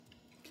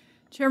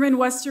Chairman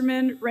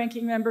Westerman,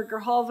 Ranking Member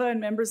Grijalva,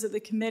 and members of the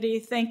committee,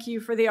 thank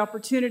you for the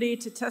opportunity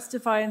to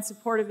testify in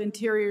support of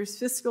Interior's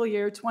fiscal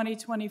year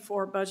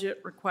 2024 budget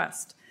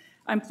request.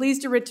 I'm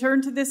pleased to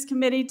return to this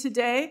committee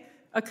today,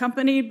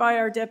 accompanied by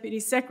our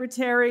Deputy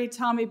Secretary,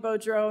 Tommy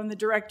Boudreau, and the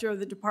Director of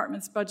the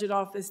Department's Budget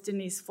Office,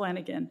 Denise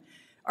Flanagan.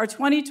 Our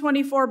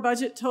 2024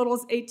 budget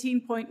totals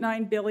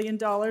 $18.9 billion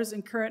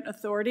in current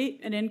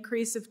authority, an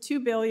increase of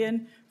 $2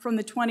 billion from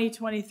the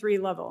 2023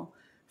 level.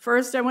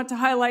 First, I want to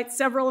highlight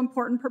several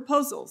important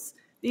proposals.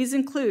 These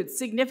include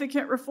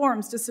significant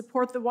reforms to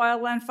support the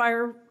wildland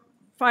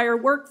fire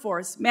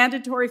workforce,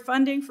 mandatory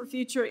funding for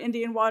future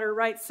Indian water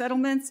rights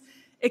settlements,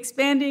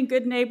 expanding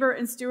good neighbor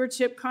and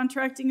stewardship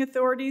contracting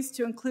authorities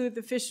to include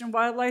the Fish and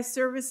Wildlife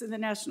Service and the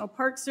National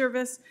Park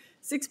Service,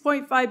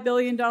 $6.5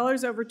 billion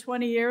over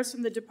 20 years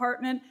from the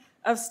Department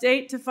of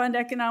State to fund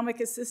economic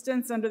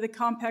assistance under the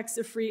Compacts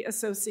of Free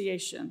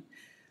Association.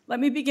 Let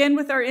me begin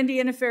with our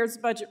Indian Affairs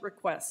budget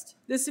request.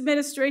 This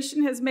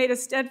administration has made a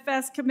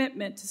steadfast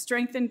commitment to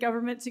strengthen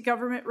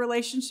government-to-government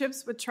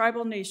relationships with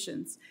tribal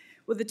nations.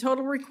 With a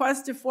total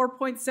request of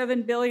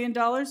 $4.7 billion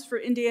for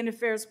Indian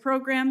Affairs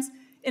programs,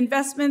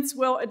 investments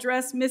will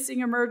address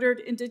missing or murdered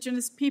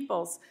Indigenous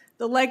peoples,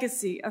 the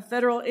legacy of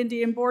federal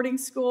Indian boarding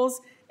schools,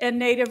 and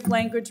Native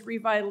language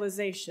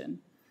revitalization.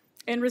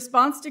 In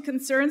response to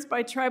concerns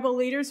by tribal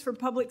leaders for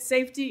public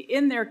safety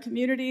in their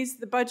communities,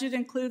 the budget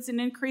includes an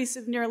increase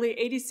of nearly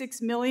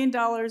 $86 million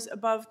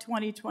above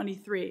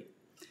 2023.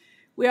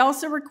 We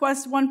also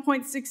request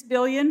 $1.6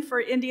 billion for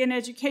Indian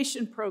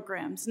education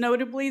programs.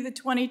 Notably, the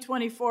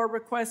 2024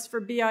 request for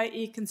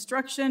BIE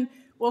construction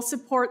will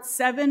support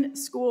 7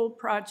 school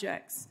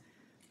projects.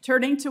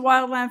 Turning to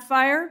wildland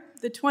fire,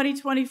 the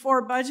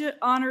 2024 budget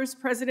honors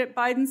President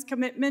Biden's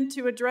commitment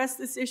to address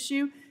this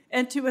issue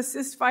and to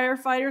assist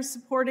firefighters,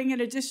 supporting an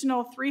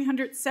additional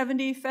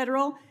 370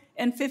 federal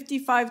and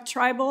 55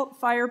 tribal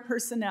fire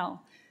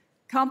personnel.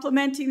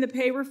 Complementing the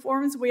pay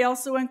reforms, we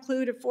also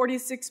include a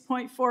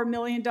 $46.4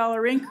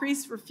 million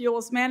increase for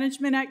fuels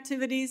management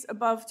activities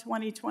above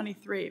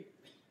 2023.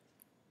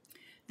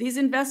 These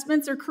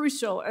investments are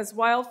crucial as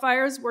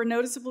wildfires were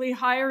noticeably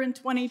higher in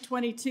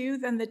 2022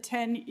 than the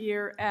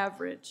 10-year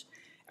average.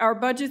 Our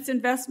budget's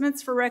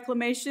investments for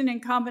reclamation in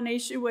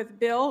combination with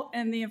Bill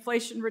and the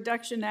Inflation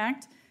Reduction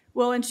Act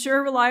will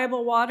ensure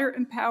reliable water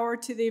and power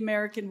to the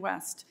American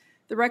West.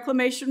 The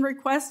reclamation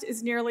request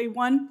is nearly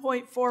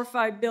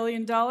 $1.45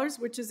 billion,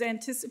 which is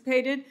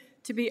anticipated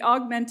to be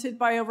augmented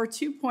by over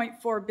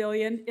 $2.4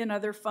 billion in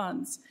other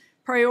funds.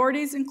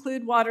 Priorities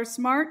include water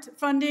smart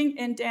funding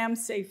and dam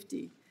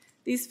safety.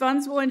 These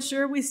funds will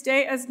ensure we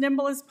stay as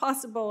nimble as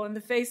possible in the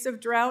face of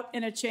drought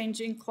and a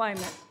changing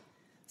climate.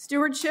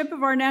 Stewardship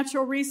of our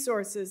natural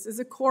resources is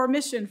a core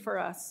mission for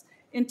us.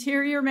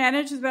 Interior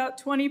manages about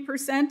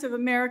 20% of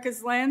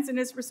America's lands and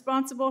is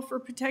responsible for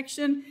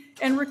protection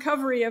and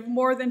recovery of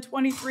more than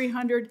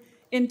 2,300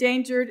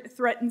 endangered,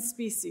 threatened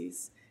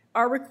species.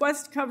 Our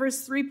request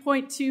covers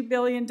 $3.2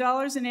 billion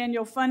in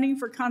annual funding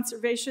for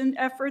conservation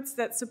efforts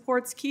that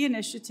supports key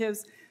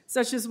initiatives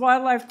such as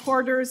wildlife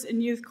corridors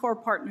and youth corps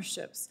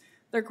partnerships.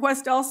 The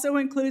request also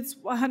includes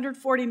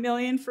 $140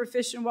 million for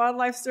Fish and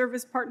Wildlife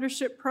Service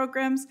partnership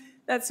programs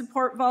that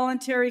support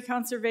voluntary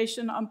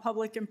conservation on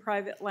public and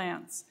private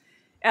lands.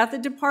 At the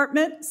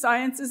department,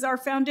 science is our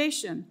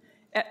foundation.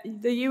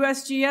 The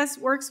USGS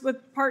works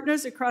with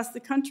partners across the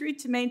country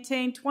to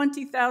maintain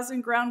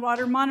 20,000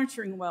 groundwater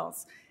monitoring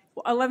wells,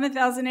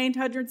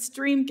 11,800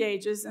 stream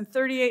gauges, and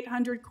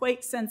 3,800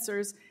 quake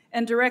sensors,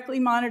 and directly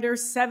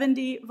monitors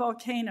 70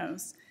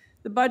 volcanoes.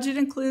 The budget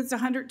includes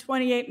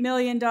 $128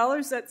 million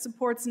that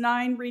supports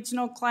 9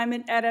 regional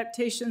climate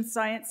adaptation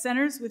science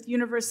centers with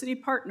university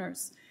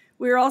partners.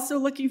 We are also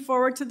looking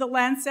forward to the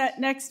Landsat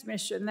Next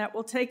mission that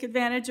will take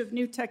advantage of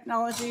new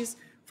technologies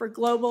for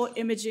global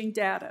imaging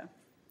data.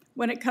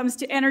 When it comes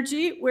to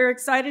energy, we're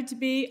excited to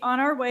be on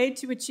our way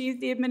to achieve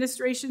the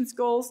administration's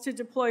goals to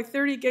deploy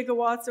 30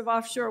 gigawatts of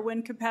offshore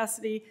wind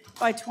capacity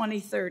by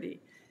 2030.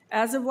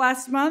 As of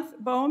last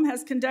month, BOEM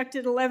has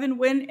conducted 11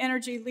 wind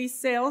energy lease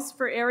sales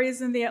for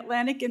areas in the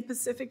Atlantic and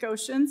Pacific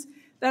Oceans.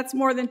 That's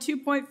more than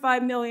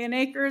 2.5 million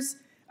acres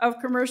of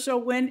commercial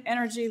wind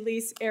energy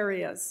lease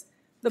areas.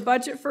 The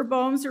budget for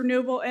BOEM's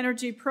renewable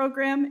energy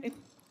program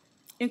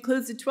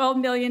includes a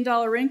 $12 million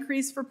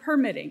increase for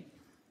permitting.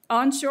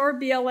 Onshore,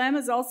 BLM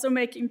is also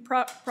making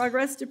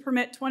progress to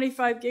permit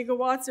 25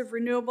 gigawatts of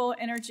renewable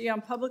energy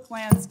on public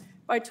lands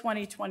by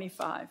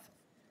 2025.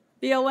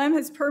 BLM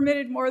has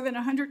permitted more than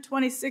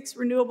 126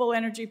 renewable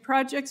energy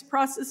projects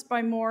processed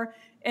by Moore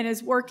and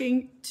is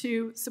working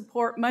to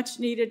support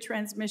much-needed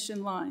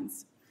transmission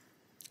lines.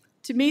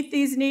 To meet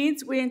these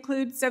needs, we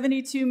include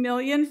 $72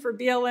 million for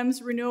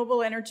BLM's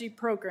renewable energy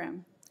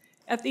program.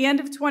 At the end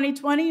of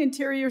 2020,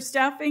 Interior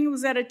staffing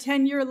was at a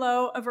 10-year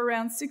low of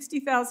around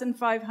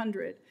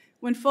 60,500.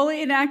 When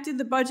fully enacted,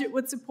 the budget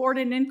would support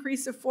an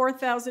increase of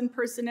 4,000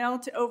 personnel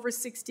to over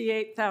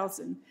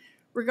 68,000.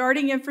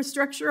 Regarding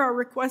infrastructure, our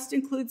request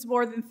includes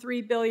more than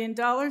 $3 billion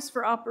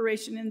for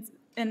operation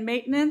and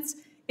maintenance.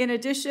 In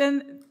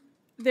addition,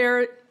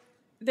 there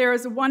there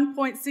is a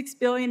 $1.6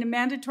 billion in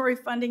mandatory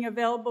funding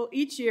available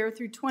each year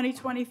through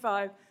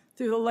 2025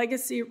 through the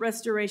Legacy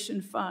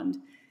Restoration Fund.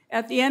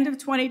 At the end of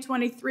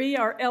 2023,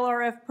 our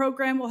LRF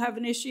program will have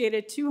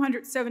initiated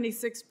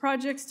 276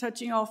 projects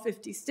touching all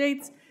 50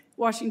 states,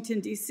 Washington,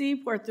 D.C.,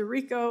 Puerto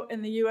Rico,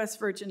 and the U.S.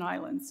 Virgin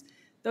Islands.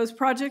 Those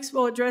projects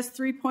will address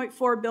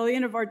 $3.4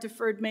 billion of our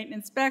deferred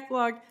maintenance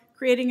backlog,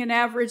 creating an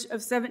average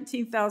of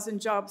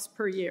 17,000 jobs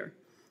per year.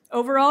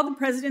 Overall, the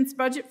President's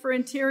budget for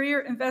Interior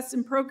invests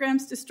in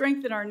programs to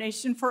strengthen our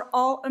nation for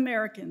all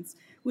Americans.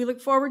 We look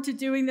forward to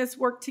doing this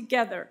work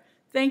together.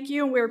 Thank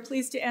you, and we are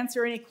pleased to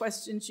answer any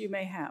questions you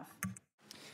may have.